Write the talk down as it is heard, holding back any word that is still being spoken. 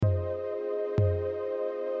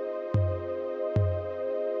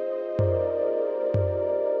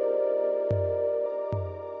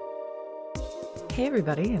Hey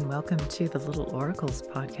everybody, and welcome to the Little Oracles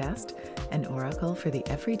podcast, an oracle for the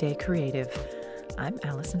everyday creative. I'm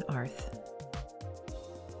Allison Arth.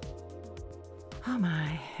 Oh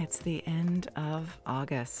my, it's the end of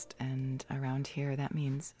August, and around here that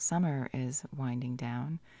means summer is winding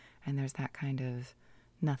down, and there's that kind of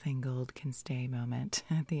nothing gold can stay moment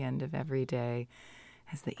at the end of every day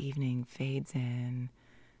as the evening fades in,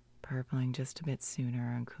 purpling just a bit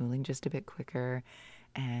sooner and cooling just a bit quicker.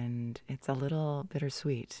 And it's a little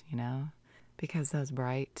bittersweet, because those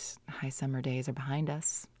bright high summer days are behind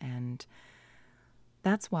us. And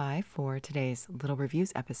that's why for today's Little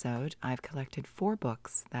Reviews episode, I've collected 4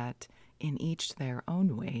 books that, in each their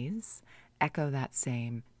own ways, echo that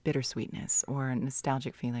same bittersweetness or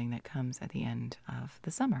nostalgic feeling that comes at the end of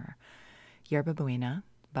the summer. Yerba Buena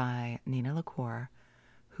by Nina LaCour,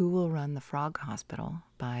 Who Will Run the Frog Hospital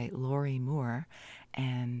by Lorrie Moore,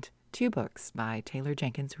 and 2 books by Taylor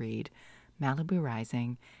Jenkins Reid, Malibu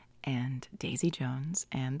Rising and Daisy Jones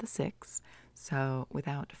and the Six. So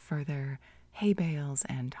without further hay bales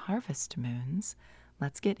and harvest moons,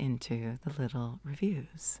 let's get into the little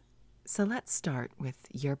reviews. So let's start with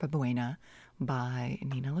Yerba Buena by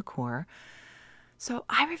Nina LaCour. So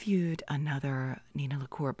I reviewed another Nina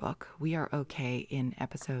LaCour book, We Are Okay, in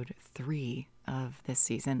episode 3 of this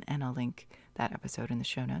season, and I'll link that episode in the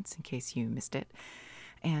show notes in case you missed it.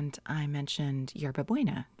 And I mentioned Yerba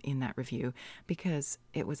Buena in that review because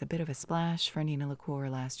it was a bit of a splash for Nina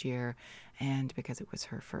LaCour last year, and because it was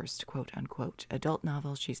her first quote-unquote adult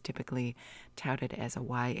novel. She's typically touted as a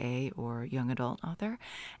YA or young adult author,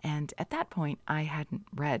 and at that point I hadn't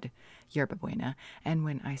read Yerba Buena, and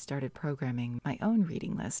when I started programming my own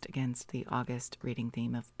reading list against the August reading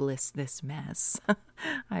theme of Bliss This Mess,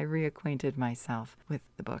 I reacquainted myself with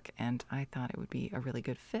the book, and I thought it would be a really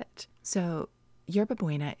good fit. So Yerba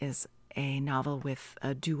Buena is a novel with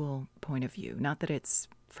a dual point of view. Not that it's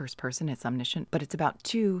first person, it's omniscient, but it's about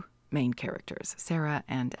 2 main characters, Sarah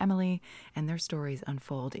and Emily, and their stories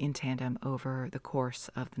unfold in tandem over the course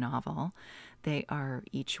of the novel. They are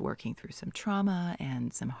each working through some trauma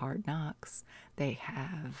and some hard knocks. They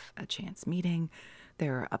have a chance meeting.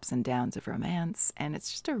 There are ups and downs of romance, and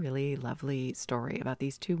it's just a really lovely story about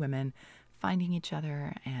these 2 women finding each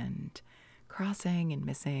other and crossing and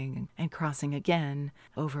missing and crossing again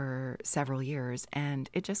over several years. And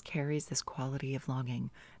it just carries this quality of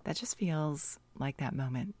longing that just feels like that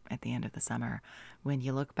moment at the end of the summer when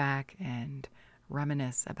you look back and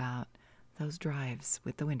reminisce about those drives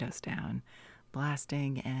with the windows down,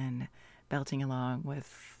 blasting and belting along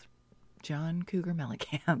with John Cougar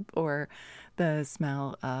Mellencamp, or the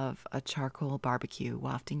smell of a charcoal barbecue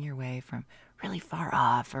wafting your way from really far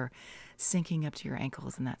off, or sinking up to your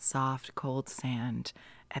ankles in that soft, cold sand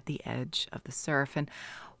at the edge of the surf. And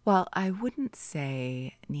while I wouldn't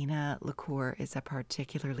say Nina LaCour is a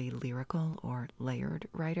particularly lyrical or layered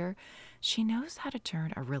writer, she knows how to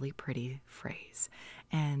turn a really pretty phrase.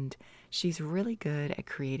 And she's really good at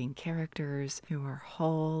creating characters who are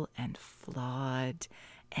whole and flawed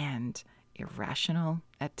and irrational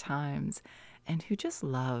at times, and who just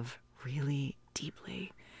love really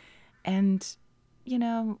deeply. And,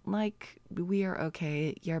 like We Are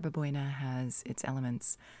Okay, Yerba Buena has its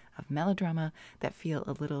elements of melodrama that feel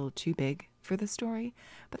a little too big for the story,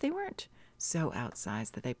 but they weren't so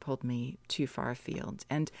outsized that they pulled me too far afield.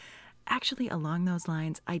 And actually, along those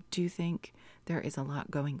lines, I do think there is a lot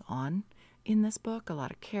going on in this book, a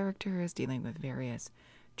lot of characters dealing with various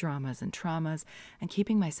dramas and traumas, and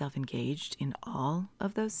keeping myself engaged in all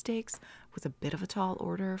of those stakes was a bit of a tall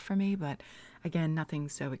order for me, but again, nothing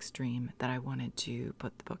so extreme that I wanted to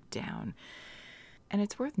put the book down. And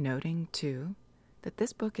it's worth noting, too, that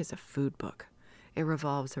this book is a food book. It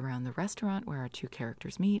revolves around the restaurant where our 2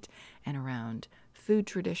 characters meet, and around food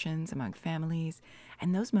traditions among families,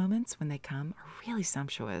 and those moments when they come are really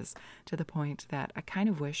sumptuous, to the point that I kind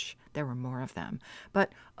of wish there were more of them.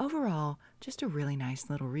 But overall, just a really nice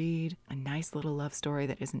little read, a nice little love story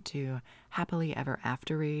that isn't too happily ever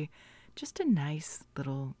after-y, just a nice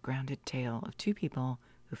little grounded tale of 2 people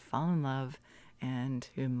who fall in love and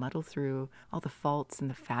who muddle through all the faults and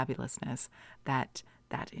the fabulousness that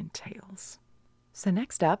entails. So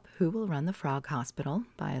next up, Who Will Run the Frog Hospital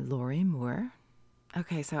by Lorrie Moore.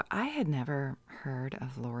 Okay, so I had never heard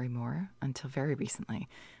of Lorrie Moore until very recently,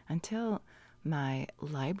 until my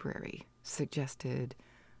library suggested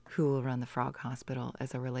Who Will Run the Frog Hospital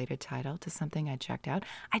as a related title to something I checked out.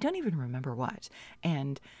 I don't even remember what.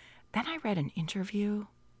 And then I read an interview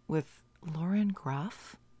with Lauren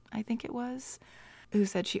Groff, I think it was, who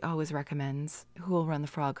said she always recommends Who Will Run the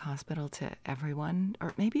Frog Hospital to everyone.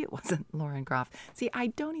 Or maybe it wasn't Lauren Groff. See, I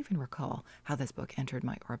don't even recall how this book entered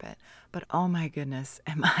my orbit, but oh my goodness,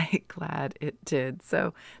 am I glad it did.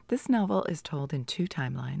 So this novel is told in 2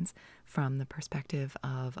 timelines from the perspective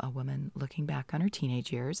of a woman looking back on her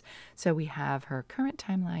teenage years. So we have her current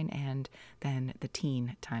timeline and then the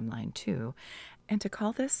teen timeline too. And to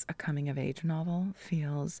call this a coming-of-age novel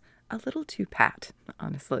feels a little too pat,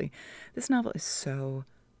 honestly. This novel is so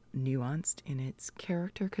nuanced in its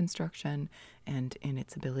character construction and in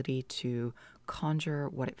its ability to conjure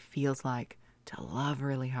what it feels like to love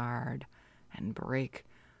really hard and break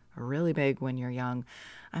really big when you're young.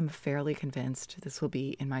 I'm fairly convinced this will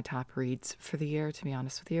be in my top reads for the year, to be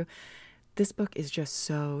honest with you. This book is just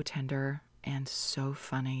so tender and so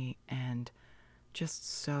funny and just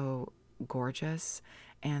so gorgeous,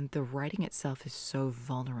 and the writing itself is so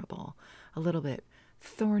vulnerable, a little bit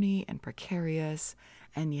thorny and precarious,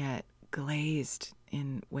 and yet glazed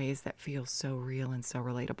in ways that feel so real and so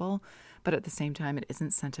relatable. But at the same time, it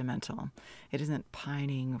isn't sentimental. It isn't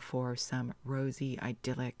pining for some rosy,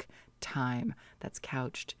 idyllic time that's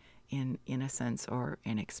couched in innocence or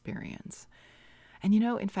inexperience. And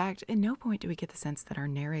in fact, at no point do we get the sense that our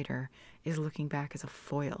narrator is looking back as a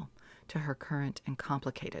foil to her current and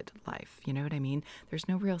complicated life. You know what I mean? There's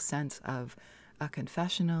no real sense of a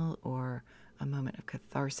confessional or a moment of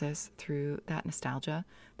catharsis through that nostalgia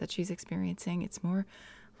that she's experiencing. It's more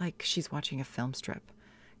like she's watching a film strip,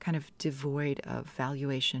 kind of devoid of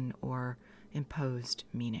valuation or imposed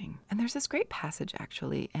meaning. And there's this great passage,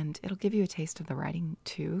 actually, and it'll give you a taste of the writing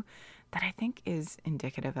too, that I think is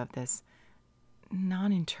indicative of this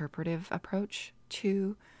non-interpretive approach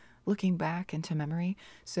to looking back into memory.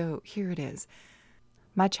 So here it is.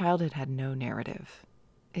 My childhood had no narrative.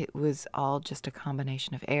 It was all just a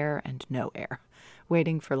combination of air and no air,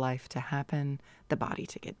 waiting for life to happen, the body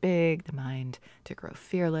to get big, the mind to grow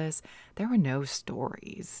fearless. There were no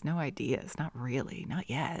stories, no ideas, not really, not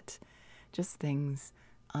yet. Just things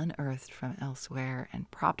unearthed from elsewhere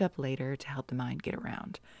and propped up later to help the mind get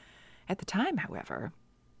around. At the time, however,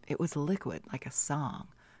 it was liquid like a song,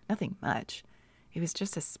 nothing much. It was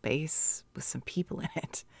just a space with some people in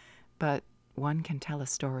it, but one can tell a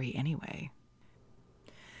story anyway.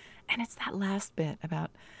 And it's that last bit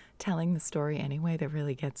about telling the story anyway that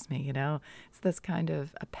really gets me, It's this kind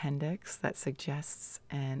of appendix that suggests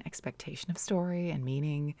an expectation of story and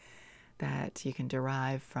meaning that you can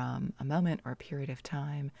derive from a moment or a period of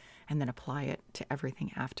time and then apply it to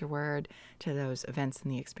everything afterward, to those events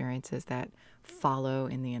and the experiences that follow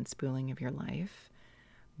in the unspooling of your life.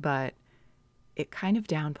 But it kind of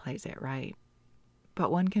downplays it, right?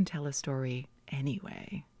 But one can tell a story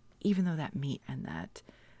anyway, even though that meat and that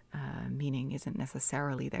meaning isn't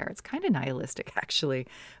necessarily there. It's kind of nihilistic, actually,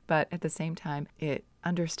 but at the same time, it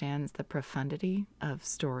understands the profundity of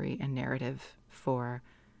story and narrative for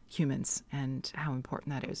humans and how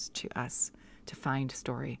important that is to us to find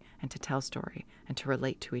story and to tell story and to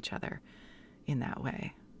relate to each other in that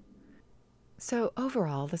way. So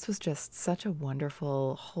overall, this was just such a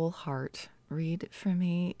wonderful whole heart read for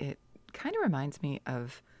me. It kind of reminds me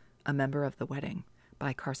of A Member of the Wedding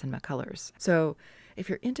by Carson McCullers. So if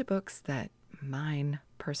you're into books that mine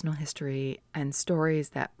personal history and stories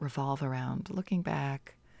that revolve around looking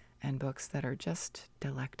back and books that are just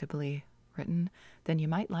delectably written, then you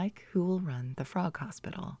might like Who Will Run the Frog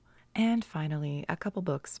Hospital. And finally, a couple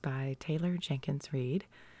books by Taylor Jenkins Reid,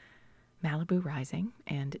 Malibu Rising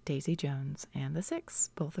and Daisy Jones and the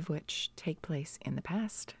Six, both of which take place in the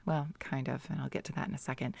past. Well, kind of, and I'll get to that in a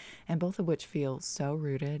second. And both of which feel so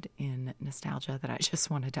rooted in nostalgia that I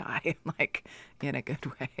just want to die, like in a good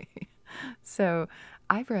way. So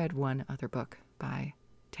I've read one other book by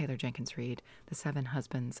Taylor Jenkins Reid, The Seven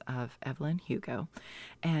Husbands of Evelyn Hugo,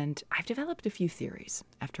 and I've developed a few theories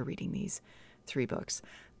after reading these 3 books.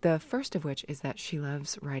 The first of which is that she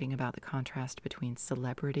loves writing about the contrast between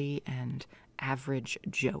celebrity and average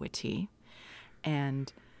Joety.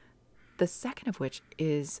 And the second of which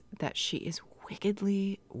is that she is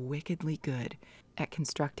wickedly, wickedly good at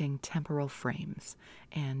constructing temporal frames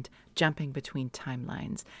and jumping between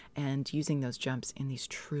timelines and using those jumps in these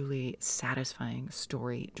truly satisfying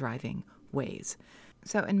story-driving ways.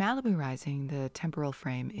 So in Malibu Rising, the temporal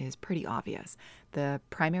frame is pretty obvious. The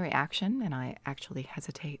primary action, and I actually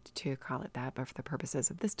hesitate to call it that, but for the purposes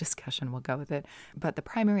of this discussion, we'll go with it. But the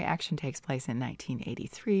primary action takes place in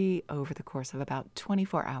 1983 over the course of about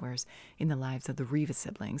 24 hours in the lives of the Rivas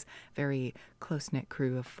siblings, very close-knit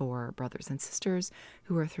crew of 4 brothers and sisters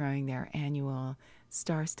who are throwing their annual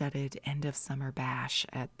star-studded end-of-summer bash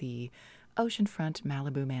at the oceanfront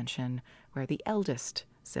Malibu mansion where the eldest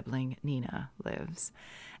sibling Nina lives.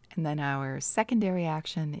 And then our secondary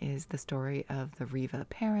action is the story of the Riva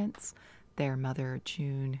parents, their mother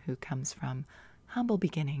June, who comes from humble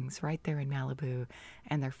beginnings right there in Malibu,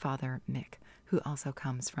 and their father Mick, who also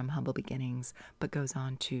comes from humble beginnings but goes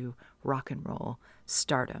on to rock and roll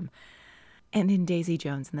stardom. And in Daisy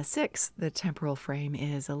Jones and the Six, the temporal frame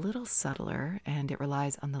is a little subtler, and it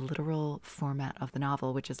relies on the literal format of the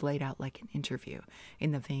novel, which is laid out like an interview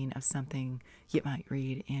in the vein of something you might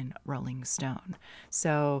read in Rolling Stone.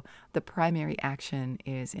 So the primary action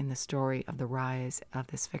is in the story of the rise of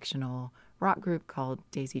this fictional rock group called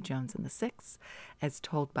Daisy Jones and the Six, as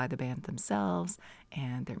told by the band themselves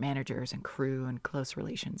and their managers and crew and close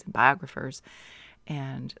relations and biographers.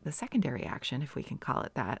 And the secondary action, if we can call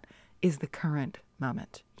it that, is the current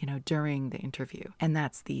moment, during the interview. And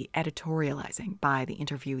that's the editorializing by the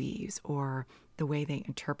interviewees or the way they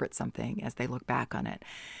interpret something as they look back on it,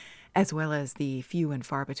 as well as the few and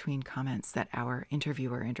far between comments that our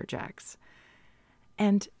interviewer interjects.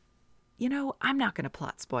 And, I'm not going to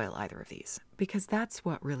plot spoil either of these, because that's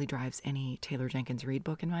what really drives any Taylor Jenkins Reid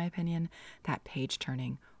book, in my opinion, that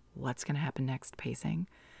page-turning, what's going to happen next pacing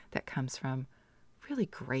that comes from really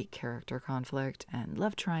great character conflict and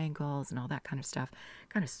love triangles and all that kind of stuff.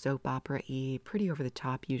 Kind of soap opera-y, pretty over the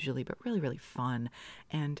top usually, but really, really fun.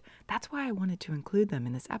 And that's why I wanted to include them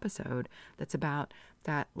in this episode that's about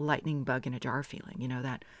that lightning bug in a jar feeling,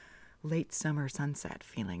 that late summer sunset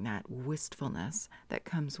feeling, that wistfulness that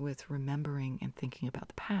comes with remembering and thinking about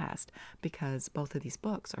the past, because both of these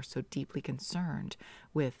books are so deeply concerned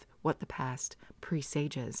with what the past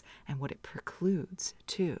presages and what it precludes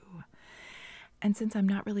too. And since I'm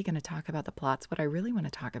not really going to talk about the plots, what I really want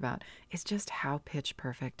to talk about is just how pitch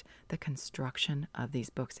perfect the construction of these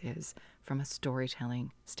books is from a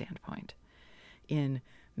storytelling standpoint. In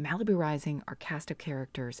Malibu Rising, our cast of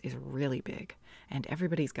characters is really big, and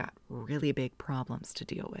everybody's got really big problems to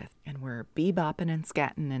deal with. And we're bebopping and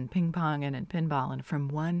scatting and ping-ponging and pinballing from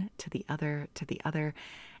one to the other to the other.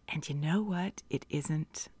 And you know what? It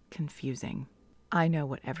isn't confusing. I know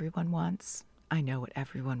what everyone wants. I know what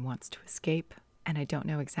everyone wants to escape. And I don't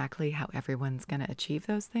know exactly how everyone's going to achieve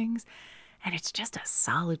those things. And it's just a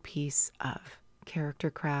solid piece of character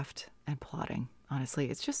craft and plotting. Honestly,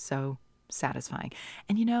 it's just so satisfying.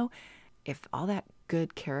 And if all that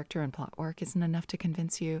good character and plot work isn't enough to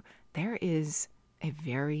convince you, there is a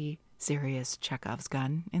very serious Chekhov's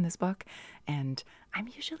gun in this book. And I'm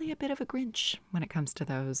usually a bit of a Grinch when it comes to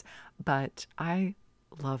those, but I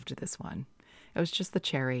loved this one. It was just the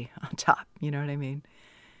cherry on top, you know what I mean?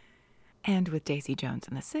 And with Daisy Jones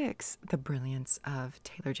and the Six, the brilliance of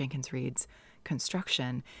Taylor Jenkins Reid's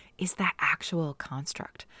construction is that actual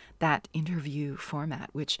construct, that interview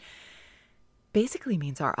format, which basically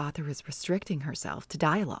means our author is restricting herself to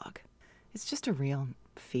dialogue. It's just a real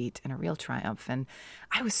feat and a real triumph, and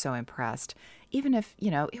I was so impressed. Even if,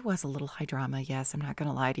 it was a little high drama, yes, I'm not going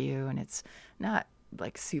to lie to you, and it's not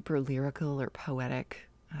like super lyrical or poetic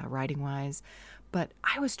writing-wise, but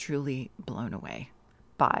I was truly blown away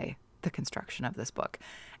by the construction of this book.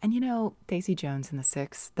 And Daisy Jones and the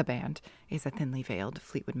Six, the band, is a thinly veiled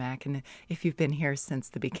Fleetwood Mac, and if you've been here since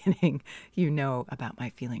the beginning, you know about my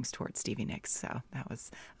feelings towards Stevie Nicks, so that was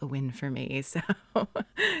a win for me. So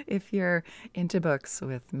if you're into books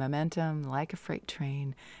with momentum like a freight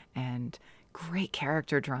train and great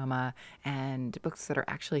character drama and books that are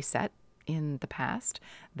actually set in the past,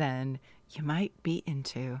 then you might be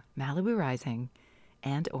into Malibu Rising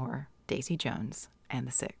and or Daisy Jones and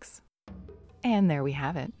the Six. And there we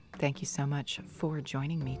have it. Thank you so much for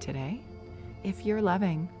joining me today. If you're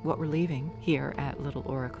loving what we're leaving here at Little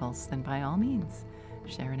Oracles, then by all means,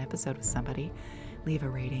 share an episode with somebody, leave a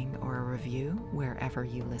rating or a review wherever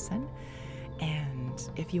you listen. And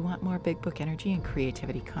if you want more big book energy and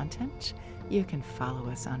creativity content, you can follow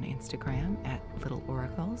us on Instagram at Little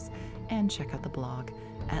Oracles and check out the blog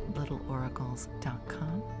at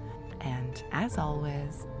littleoracles.com. And as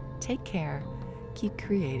always, take care, keep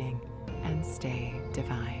creating, and stay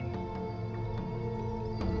divine.